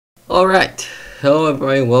Alright, hello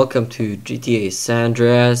everybody, welcome to GTA San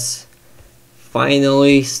Andreas.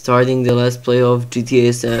 Finally starting the let's play of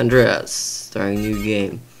GTA San Andreas, starting a new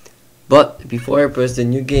game. But before I press the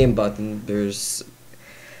new game button, there's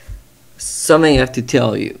something I have to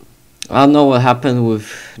tell you. I don't know what happened with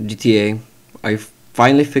GTA. I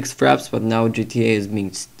finally fixed fraps, but now GTA is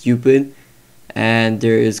being stupid and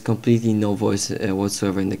there is completely no voice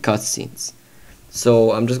whatsoever in the cutscenes.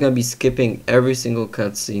 So I'm just gonna be skipping every single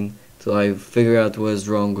cutscene till I figure out what is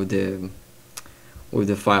wrong with the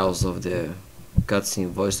files of the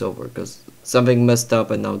cutscene voiceover, because something messed up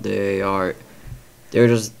and now they're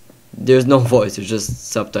just there's no voice, it's just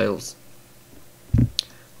subtitles.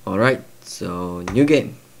 Alright, so new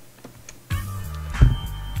game.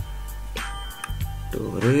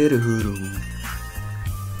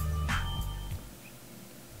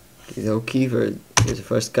 Okay, here's the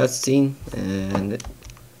first cutscene and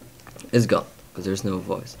it's gone because there's no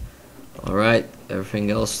voice. Alright,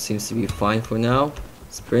 everything else seems to be fine for now.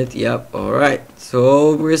 Sprint, yep, alright.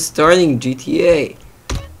 So we're starting GTA.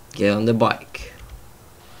 Get on the bike.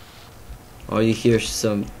 Oh, you hear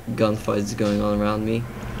some gunfights going on around me.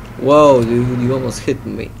 Whoa, dude, you almost hit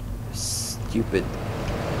me. Stupid.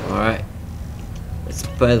 Alright. Let's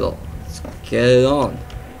pedal. Let's get it on.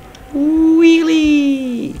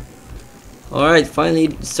 Wheelie! Alright,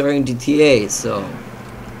 finally starting GTA, so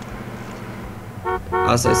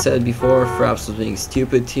as I said before, fraps was being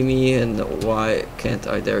stupid to me, and why can't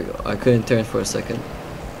I? There we go. I couldn't turn for a second.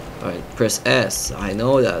 Alright, press S. I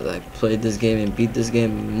know that. I played this game and beat this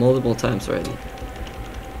game multiple times already.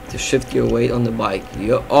 To shift your weight on the bike.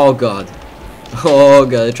 Oh god. Oh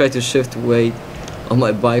god, I tried to shift weight on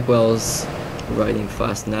my bike while I was riding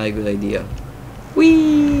fast. Not a good idea.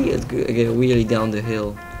 Whee! Let's get a wheelie down the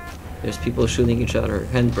hill. There's people shooting each other.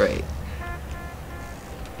 Handbrake.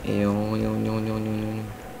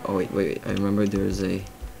 Oh wait, I remember there's a...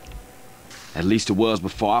 At least it was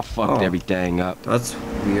before I fucked everything up. That's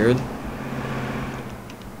weird.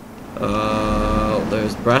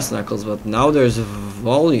 There's brass knuckles, but now there's a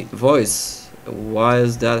voice. Why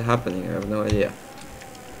is that happening? I have no idea.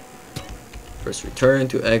 Press return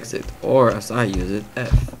to exit, or as I use it,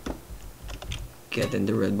 F. Get in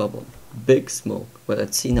the red bubble. Big smoke. But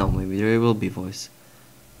let's see now, maybe there will be voice.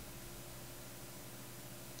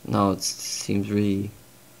 Now it seems really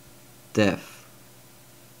deaf.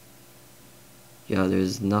 Yeah,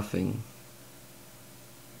 there's nothing.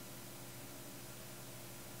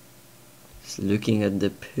 Just looking at the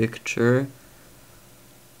picture.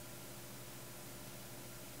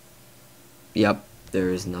 Yep, there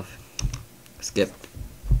is nothing. Skip.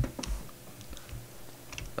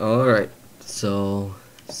 Alright, so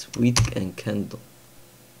Sweet and Kendall.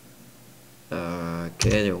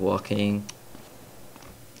 Okay, they're walking.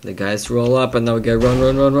 The guys roll up and now we get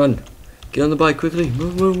run. Get on the bike quickly.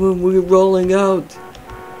 Move, we're rolling out.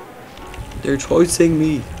 They're chasing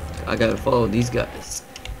me. I gotta follow these guys.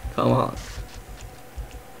 Come on.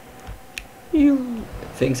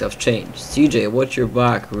 Things have changed. CJ, what's your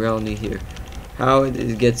back around here? How did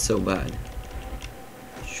it get so bad?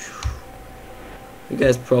 You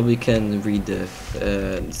guys probably can read the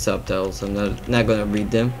subtitles. I'm not gonna read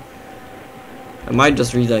them. I might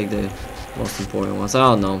just read like the most important ones. I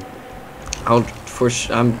don't know. I'm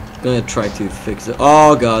gonna try to fix it.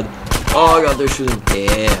 Oh god, they're shooting.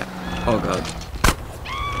 Yeah. Oh god.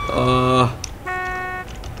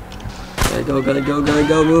 Gotta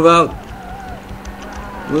go. Move out.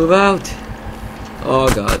 Oh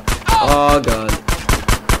god.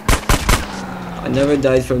 I never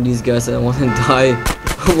died from these guys. I don't want to die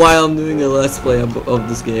while I'm doing a let's play of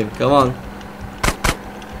this game. Come on.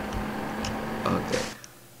 Okay.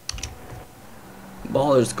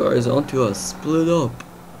 Ballers cars onto us. Split up.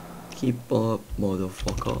 Keep up,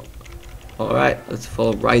 motherfucker. Alright, let's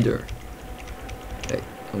follow Ryder. Okay,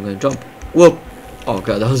 I'm gonna jump. Whoop! Oh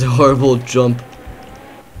god, that was a horrible jump.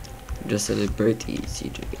 Just celebrate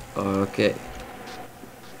CJ. Okay.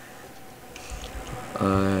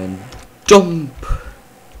 And jump!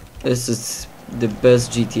 This is the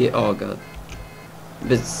best GTA. Oh god.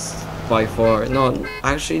 This by far. No,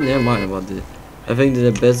 actually, never mind about this. I think that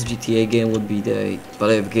the best GTA game would be the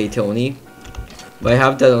Battle of Gay Tony. But I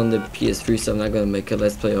have that on the PS3, so I'm not gonna make a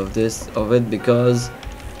let's play of it because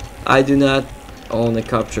I do not own a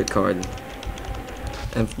capture card.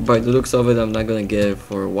 And by the looks of it, I'm not gonna get it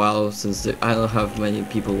for a while since I don't have many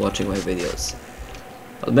people watching my videos.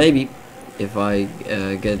 But maybe if I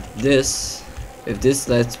get this, if this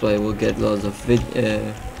let's play will get lots of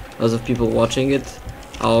people watching it,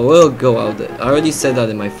 I will go out there. I already said that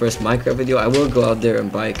in my first Minecraft video. I will go out there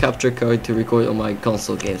and buy a capture card to record on my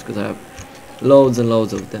console games because I have loads and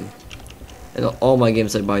loads of them. And all my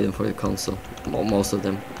games I buy them for the console. Most of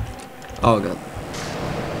them. Oh god.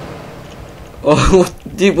 Oh,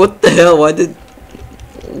 dude, what the hell?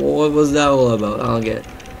 What was that all about? I don't get it.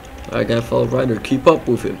 Alright, gotta follow Ryder. Keep up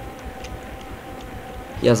with him.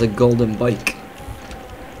 He has a golden bike.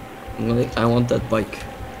 I want that bike.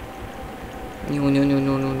 No, no, no,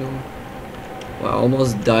 no, no, no. Well, I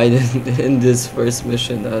almost died in this first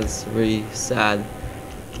mission. That's really sad.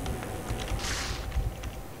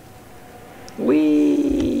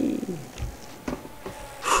 Whee!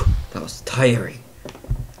 That was tiring.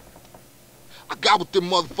 I got with them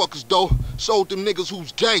motherfuckers though. Showed them niggas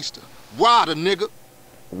who's gangster. Rider, nigga.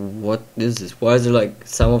 What is this? Why is there like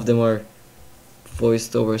some of them are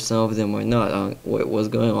voiced over, some of them are not? Wait, what's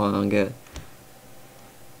going on? I don't get it.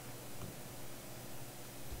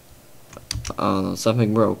 I don't know,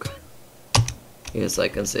 something broke. Yes, I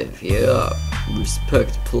can save. Yeah,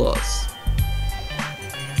 respect plus.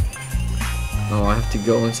 Oh, I have to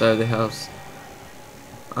go inside the house.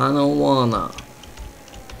 I don't wanna.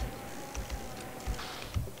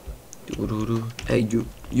 Hey, you.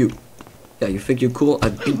 Yeah, you think you're cool? I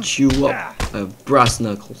beat you up. I have brass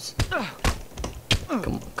knuckles.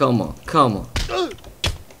 Come on.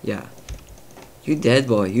 Yeah. You dead,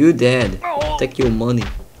 boy. You dead. Take your money.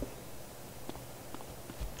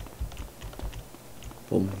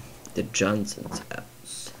 Boom. The Johnson's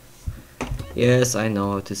house. Yes, I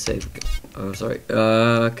know how to save. Oh, sorry.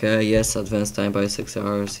 Okay, yes, advanced time by 6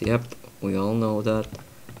 hours. Yep, we all know that.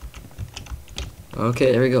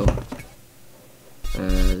 Okay, there we go.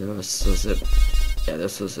 This was it. Yeah,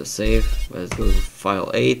 this was a save. Let's go to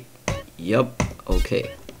file 8. Yup.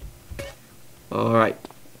 Okay. Alright.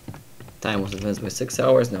 Time was advanced by 6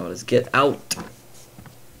 hours. Now let's get out.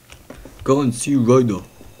 Go and see Ryder.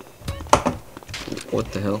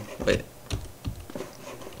 What the hell? Wait.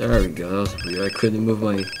 There we go. That was weird. I couldn't move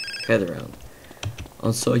my head around.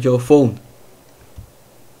 Answer your phone.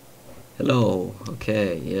 Hello.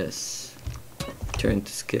 Okay. Yes. Turn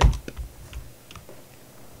to skip.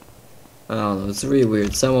 I don't know. It's really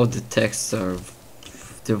weird. Some of the texts are.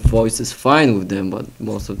 The voice is fine with them, but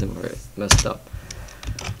most of them are messed up.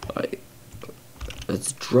 Alright.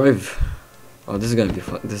 Let's drive. Oh, this is gonna be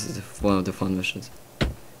fun. This is one of the fun missions.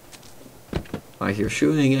 I hear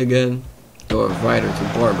shooting again. Go Ryder to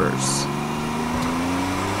Barber's.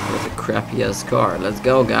 With a crappy ass car. Let's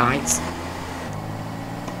go, guys.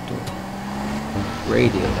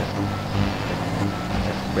 Radio.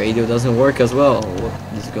 Radio doesn't work as well. What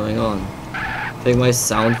is going on? I think my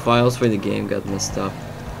sound files for the game got messed up.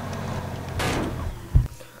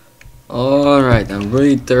 Alright, I'm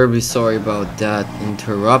really terribly sorry about that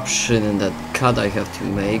interruption and that cut I have to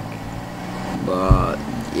make. But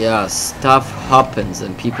yeah, stuff happens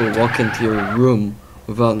and people walk into your room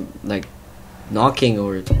without like knocking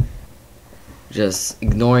or just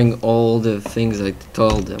ignoring all the things I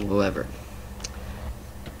told them, whatever.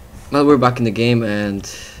 Well, we're back in the game and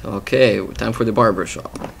okay, time for the barber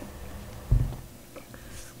shop.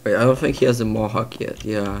 Wait, I don't think he has a mohawk yet.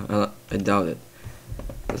 Yeah, I doubt it.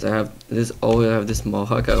 Because I have this, always have this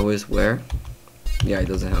mohawk I always wear. Yeah, he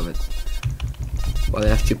doesn't have it. But I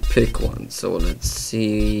have to pick one, so let's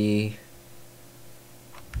see.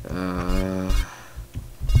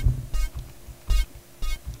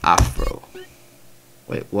 Afro.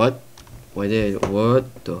 Wait, what? What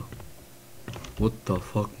the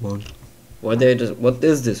fuck, man? Why did I just, what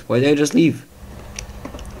is this? Why did I just leave?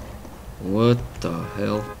 What the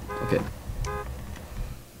hell? Okay.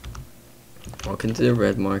 Walk into the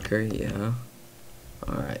red marker, yeah.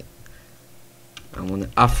 Alright. I want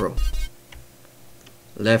an afro.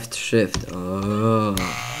 Left shift. Oh,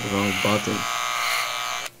 wrong button.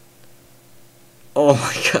 Oh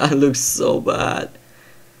my god, it looks so bad.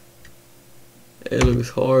 It looks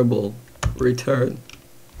horrible. Return.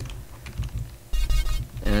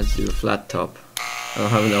 And let's do a flat top. I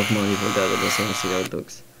don't have enough money for that, I just want to see how it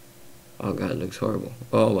looks. Oh god, it looks horrible.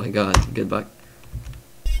 Oh my god, get back.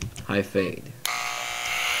 High fade.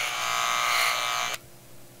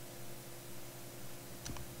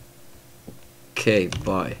 Okay,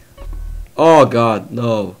 bye. Oh god,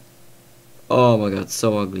 no. Oh my god,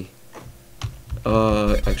 so ugly.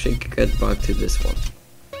 Actually get back to this one.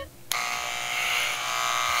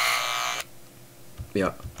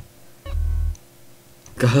 Yeah.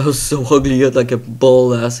 God, that was so ugly. You had like a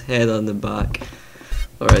bald ass head on the back.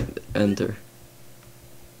 Alright, enter.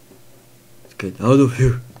 Let's get out of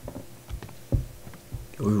here.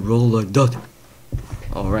 We roll like that.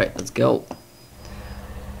 Alright, let's go.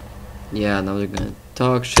 Yeah, now they're gonna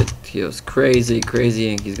talk shit. He was crazy,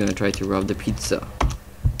 and he's gonna try to rob the pizza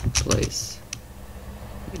place.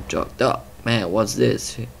 He jogged up. Man, what's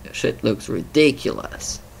this? Shit looks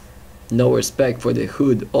ridiculous. No respect for the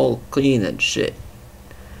hood, all clean and shit.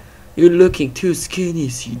 You're looking too skinny,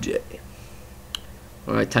 CJ.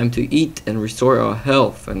 Alright, time to eat and restore our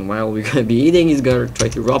health. And while we're gonna be eating, he's gonna try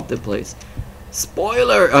to rob the place.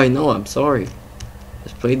 Spoiler! I know, I'm sorry.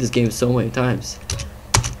 I've played this game so many times.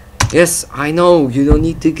 Yes, I know, you don't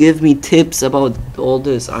need to give me tips about all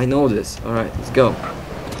this. I know this. Alright, let's go.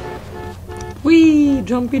 Whee!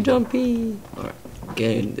 Jumpy, jumpy! Alright,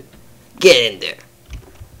 get in there.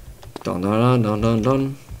 Dun dun dun dun dun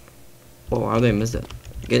dun. Oh, how did I miss that?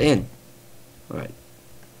 Get in. Alright.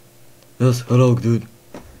 Yes, hello, dude.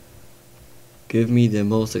 Give me the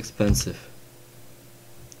most expensive.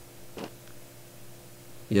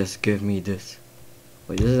 Yes, give me this.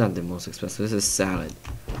 Wait, this is not the most expensive. This is salad.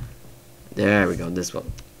 There we go, this one.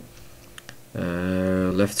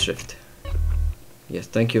 Left shift. Yes,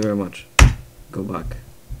 thank you very much. Go back.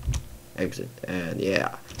 Exit. And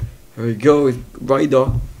yeah. Here we go,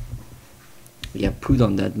 rider. Yeah, put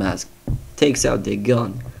on that mask. Takes out the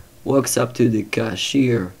gun. Walks up to the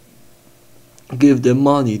cashier. Give the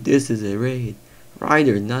money. This is a raid.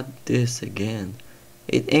 Rider, not this again.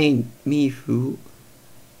 It ain't me, fool.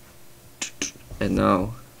 And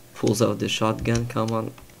now pulls out the shotgun. Come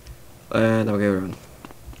on. And okay, run.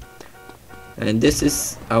 And this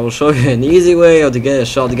is, I will show you an easy way how to get a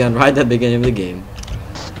shotgun right at the beginning of the game.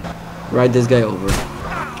 Ride this guy over.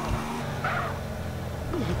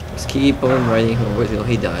 Just keep on riding over till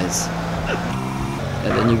he dies.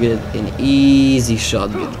 And then you get an easy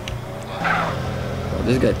shotgun. Oh,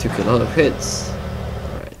 this guy took a lot of hits.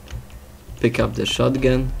 Alright. Pick up the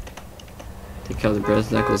shotgun. Take out the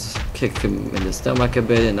brass knuckles, kick him in the stomach a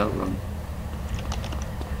bit and outrun.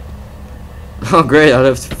 Oh great, I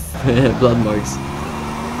left blood marks.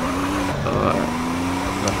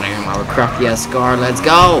 Our crafty ass scar, let's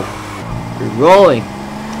go! We're rolling!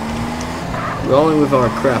 Rolling with our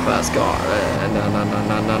crap ass scar.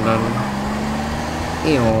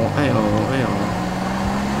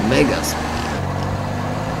 Mega speed.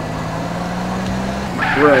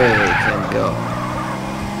 Break and go.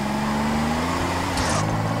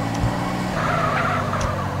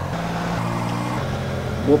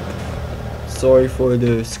 Whoop. Sorry for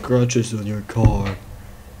the scratches on your car.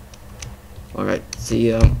 Alright, see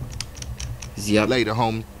ya. Later,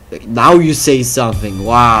 homie. Now you say something.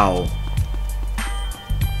 Wow.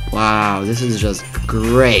 Wow, this is just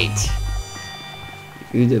great.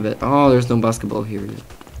 You did it. Oh, there's no basketball here.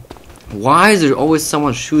 Why is there always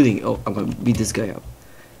someone shooting? Oh, I'm gonna beat this guy up.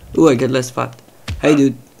 Ooh, I get less fat. Hey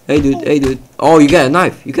dude. Hey dude. Hey dude. Oh, you got a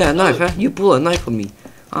knife. You got a knife, huh? You pull a knife on me.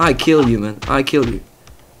 I kill you, man. I kill you.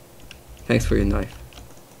 Thanks for your knife.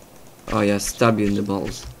 Oh yeah, stab you in the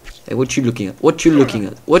balls. Hey, what you looking at? What you looking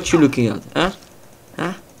at? What you looking at? Huh?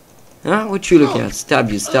 Huh? Huh? What you looking at? Stab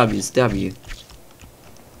you, stab you, stab you.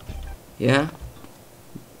 Yeah?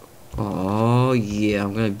 Oh yeah,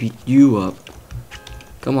 I'm gonna beat you up.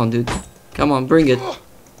 Come on, dude. Come on, bring it.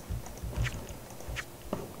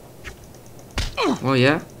 Oh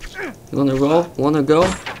yeah? You wanna roll? Wanna go?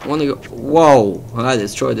 Wanna go? Whoa! I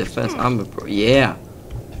destroyed the fence. I'm a pro. Yeah.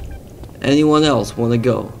 Anyone else wanna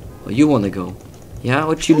go? Oh, you wanna go? Yeah?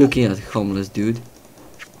 What you looking at, homeless dude?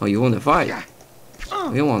 Oh, you wanna fight?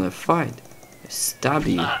 Oh, you wanna fight? Stab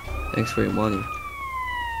you. Thanks for your money.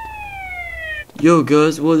 Yo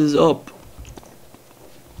guys, what is up?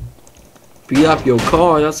 Beat up your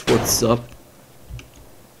car, that's what's up.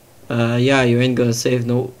 Yeah, you ain't gonna save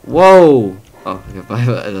no. Whoa! Oh,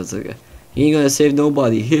 okay, that's okay. You ain't gonna save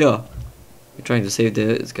nobody here. You're trying to save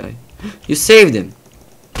this guy. You saved him!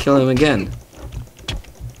 Kill him again.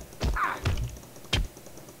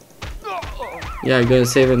 Yeah, you're gonna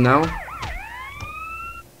save him now?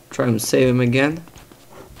 Try and save him again?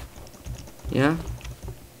 Yeah?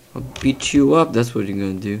 I'll beat you up, that's what you're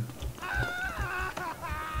gonna do.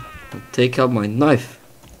 I'll take out my knife.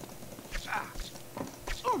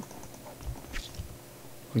 Oh,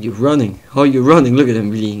 you're running. Oh, you're running. Look at him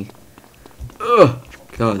bleeding. Ugh,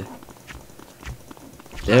 God.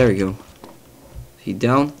 There we go. He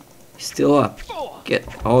down? He's still up. Get.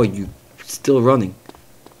 Oh, you still running.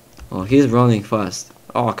 Oh, he's running fast.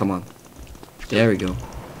 Oh, come on. There we go.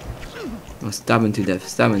 Oh, stab him to death.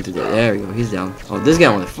 Stab him to death. There we go. He's down. Oh, this guy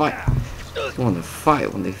wanna fight. He wanna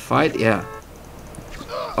fight. When they fight, yeah.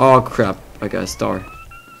 Oh crap! I got a star.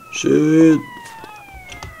 Shit.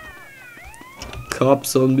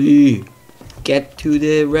 Cops on me. Get to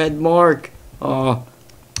the red mark. Oh,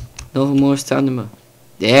 no more stamina.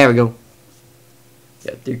 There we go.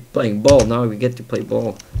 Yeah, they're playing ball now. We get to play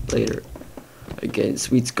ball later. Again,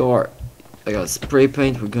 sweet scar. I got spray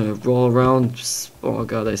paint. We're gonna roll around. Oh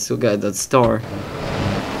god, I still got that star.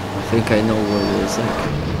 I think I know where it is. Like,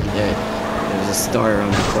 yeah, there's a star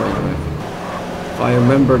around the corner. If I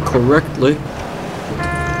remember correctly,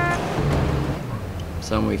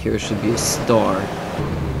 somewhere here should be a star.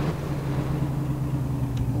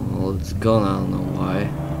 Well, it's gone. I don't know why.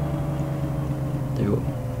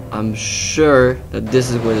 I'm sure that this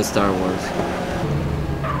is where the star was.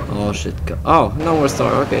 Oh shit. Oh, no more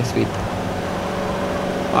star. Okay, sweet.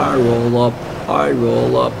 I roll up. I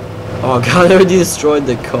roll up. Oh god, I already destroyed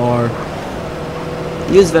the car.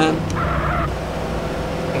 Use van.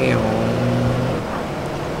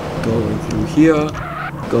 Going through here.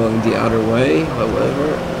 Going the other way.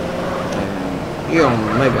 However.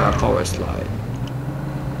 And mega power slide.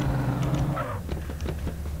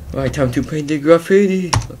 Right, time to paint the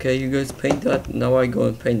graffiti. Okay, you guys paint that. Now I go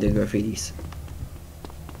and paint the graffitis.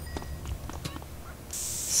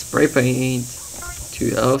 Spray paint.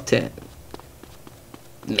 2 out of 10.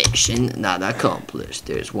 Mission not accomplished.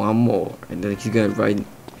 There's one more. And then he's gonna ride.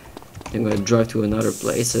 I'm gonna drive to another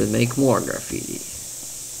place and make more graffiti.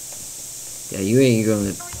 Yeah, you ain't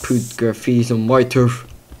gonna put graffitis on my turf.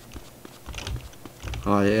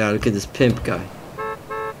 Oh yeah, look at this pimp guy.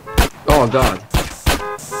 Oh god.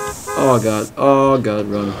 Oh god, oh god,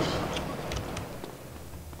 run.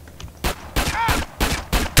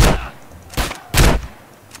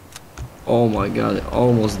 Oh my god, I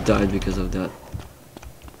almost died because of that.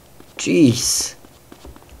 Jeez.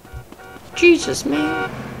 Jesus, man.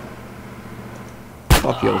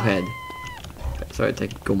 Pop your head. Sorry,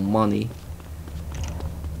 take your money.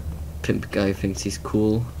 Pimp guy thinks he's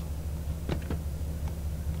cool.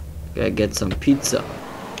 Gotta get some pizza.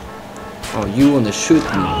 Oh, you wanna shoot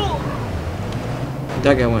me?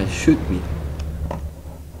 That guy wanna shoot me.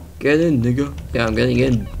 Get in, nigga. Yeah, I'm getting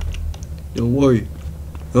in. Don't worry.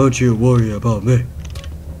 Don't you worry about me.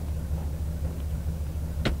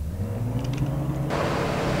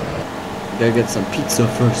 Gotta get some pizza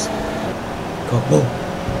first. Come on.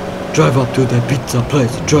 Drive up to the pizza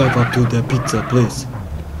place. Drive up to the pizza place.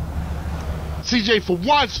 CJ, for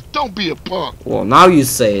once, don't be a punk. Well, now you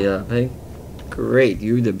say that, hey? Great,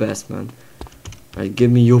 you're the best, man. Alright, give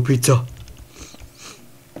me your pizza.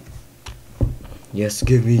 Yes,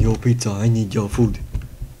 give me your pizza. I need your food.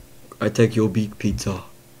 I take your big pizza.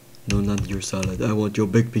 No, not your salad. I want your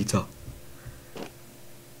big pizza.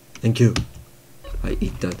 Thank you. I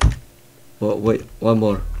eat that. Oh, wait, one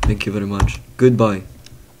more. Thank you very much. Goodbye.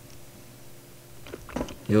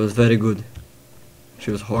 It was very good.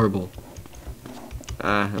 She was horrible.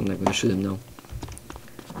 I'm not gonna shoot him now.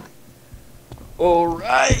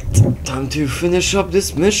 Alright, time to finish up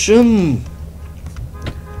this mission.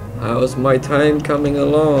 How's my time coming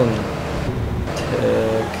along?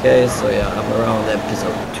 Okay, so yeah, I'm around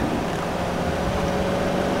episode 2 now.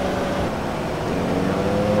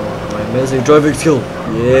 My amazing driving skill.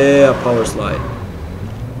 Yeah, power slide.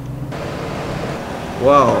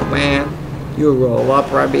 Wow, man, you roll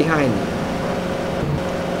up right behind me.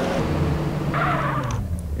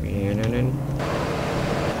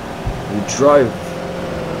 You drive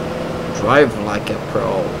like a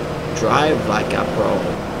pro. Drive like a pro.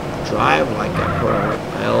 Drive like a pro.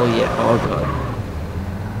 Hell yeah. Oh god.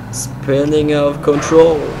 Spinning out of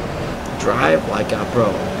control. Drive like a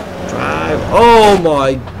pro. Drive. Oh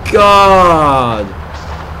my god.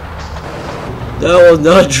 That was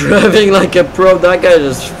not driving like a pro. That guy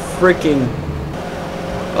just freaking.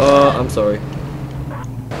 I'm sorry.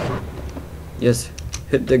 Yes.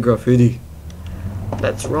 Hit the graffiti.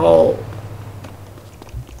 Let's roll.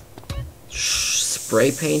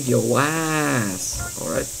 Spray paint your ass.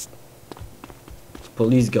 Alright.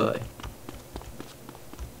 Police guy.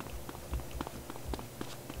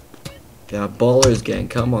 Yeah, ballers gang.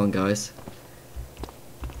 Come on, guys.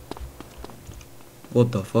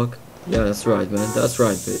 What the fuck? Yeah, that's right, man. That's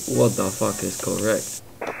right, but what the fuck is correct?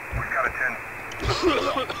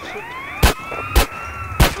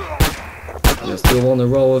 You still wanna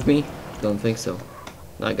roll with me? Don't think so.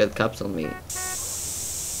 I got cops on me.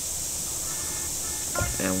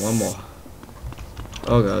 And one more.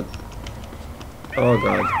 Oh god. Oh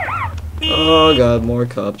god. Oh god, more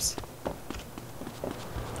cops.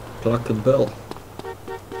 Pluck a bell.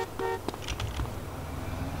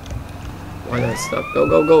 Why did I stop? Go,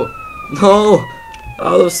 go, go! No!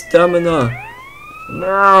 Out of stamina!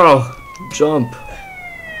 No! Jump!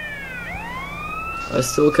 I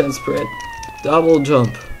still can't sprint. Double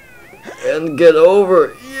jump! And get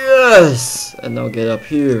over! Yes! And now get up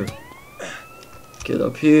here. Get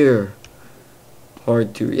up here.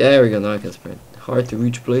 Hard to... Yeah, there we go, now I can sprint. Hard to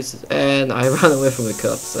reach places. And I ran away from the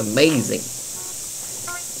cops. Amazing.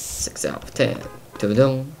 6 out of 10.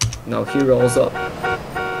 Dun-dun. Now he rolls up.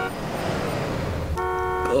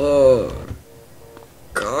 Oh,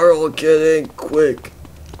 Carl, get in quick.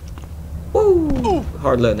 Woo!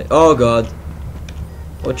 Hard landing. Oh god.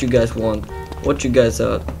 What you guys want? What you guys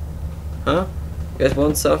Huh? You guys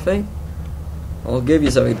want something? I'll give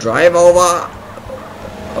you something. Drive over!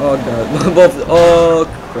 Oh god. Both. Oh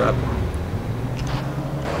crap.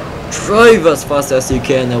 Drive as fast as you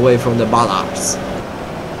can away from the ballards.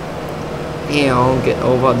 Get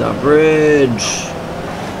over the bridge.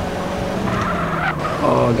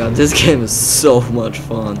 Oh god, this game is so much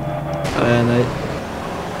fun. And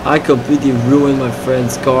I completely ruined my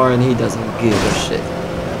friend's car and he doesn't give a shit.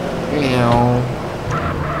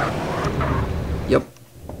 Yep.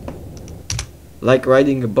 Like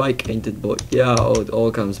riding a bike, ain't it, boy? Yeah, oh, it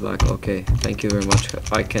all comes back. Okay, thank you very much.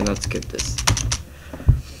 I cannot skip this.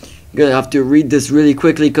 I'm gonna have to read this really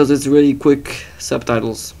quickly because it's really quick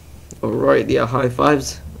subtitles. Alright, yeah, high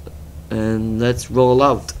fives. And let's roll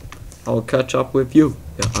out. I'll catch up with you.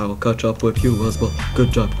 Yeah, I'll catch up with you as well.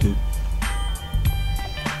 Good job, dude.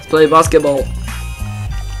 Let's play basketball.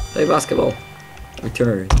 Play basketball.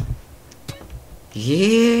 Return.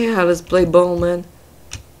 Yeah, let's play ball, man.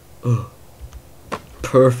 Ugh.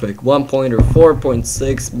 Perfect. 1-pointer,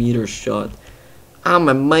 4.6 meter shot. I'm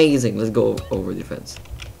amazing. Let's go over defense.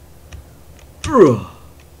 Ugh.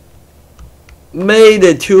 Made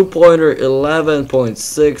a 2-pointer,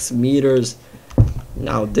 11.6 meters.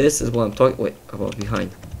 Now this is what I'm talking. Wait, about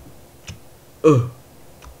behind.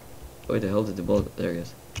 Where the hell did the ball? There it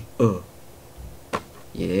is.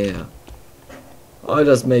 Yeah. I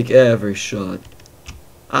just make every shot.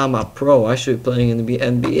 I'm a pro. I should be playing in the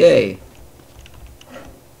NBA.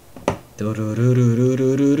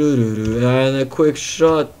 And a quick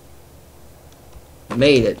shot.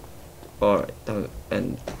 Made it. Alright.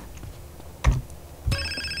 And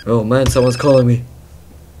oh man, someone's calling me.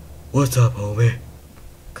 What's up, homie?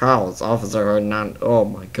 Carl's officer Hernan. Oh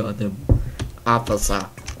my god, the officer.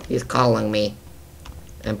 He's calling me.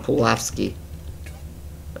 And Pulafsky.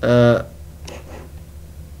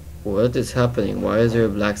 What is happening? Why is there a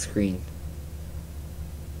black screen?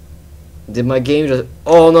 Did my game just...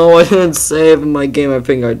 Oh no, I didn't save my game. I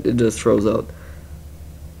think it just froze out.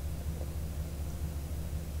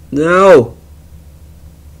 No!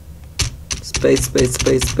 Space, space,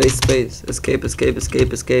 space, space, space. Escape, escape,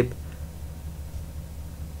 escape, escape.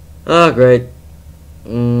 Oh, great.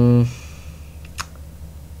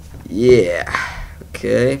 Yeah.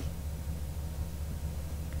 Okay.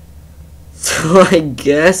 So I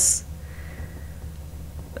guess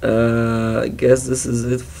this is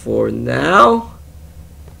it for now.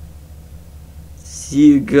 See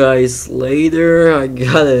you guys later. I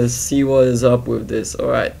gotta see what is up with this.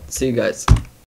 Alright, see you guys.